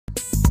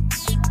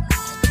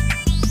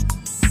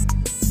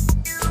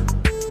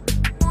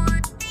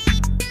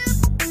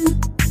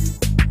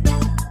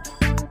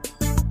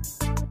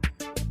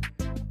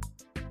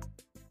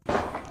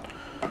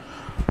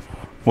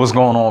What's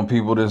going on,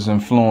 people? This is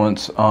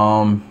Influence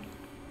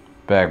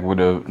back with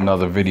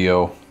another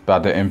video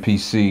about the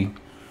MPC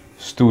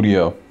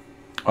Studio.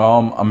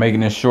 I'm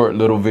making this short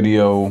little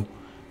video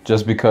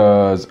just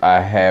because I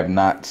have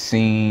not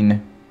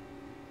seen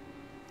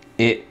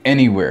it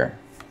anywhere.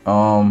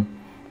 How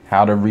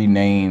to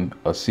rename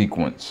a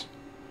sequence.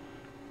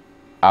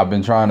 I've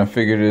been trying to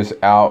figure this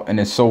out, and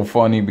it's so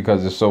funny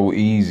because it's so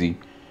easy,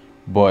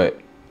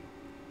 but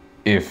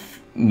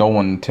if no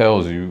one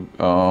tells you,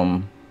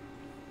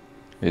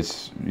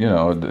 it's, you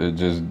know,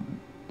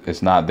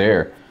 it's not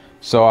there.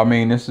 So I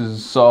mean, this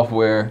is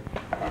software.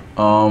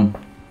 What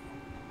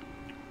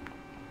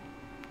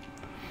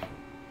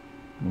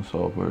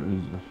software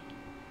is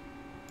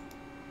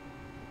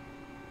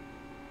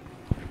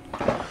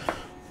this?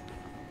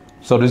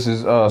 So this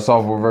is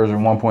software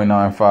version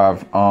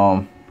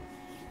 1.95.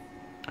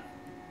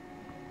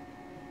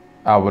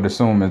 I would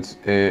assume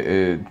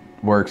it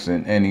works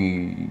in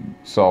any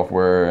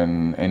software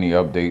and any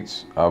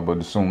updates. I would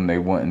assume they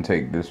wouldn't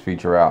take this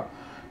feature out,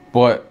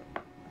 but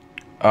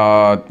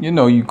you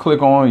know, you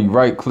click on, you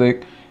right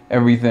click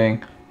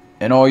everything,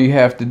 and all you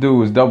have to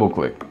do is double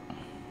click.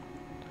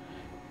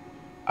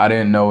 I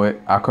didn't know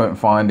it. I couldn't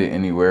find it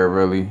anywhere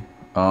really.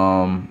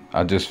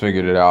 I just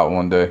figured it out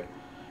one day,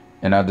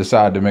 and I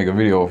decided to make a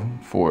video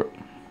for it.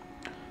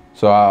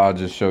 So I'll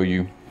just show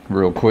you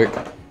real quick.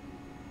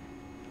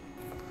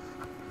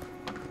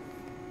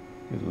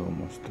 There's a little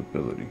more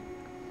stability.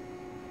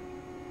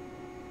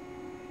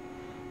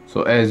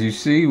 So as you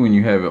see, when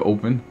you have it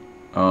open,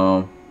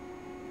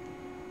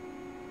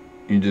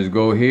 you just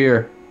go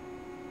here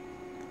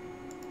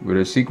where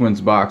the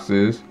sequence box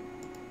is,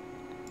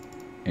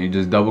 and you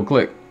just double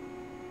click,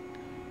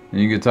 and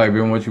you can type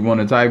in what you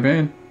want to type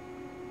in,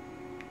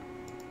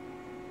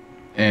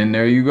 and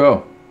there you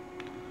go.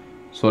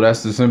 So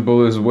that's the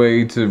simplest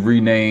way to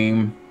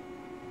rename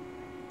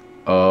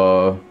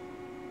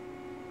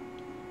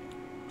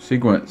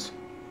sequence.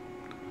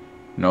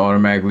 And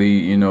automatically,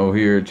 you know,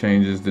 here it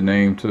changes the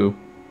name too.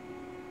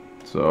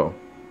 So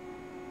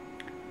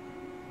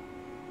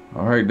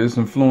all right, this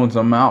Influence,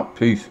 I'm out.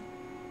 Peace.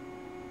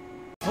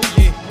 Oh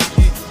yeah.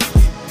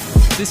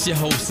 This your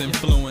host,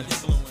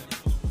 Influence.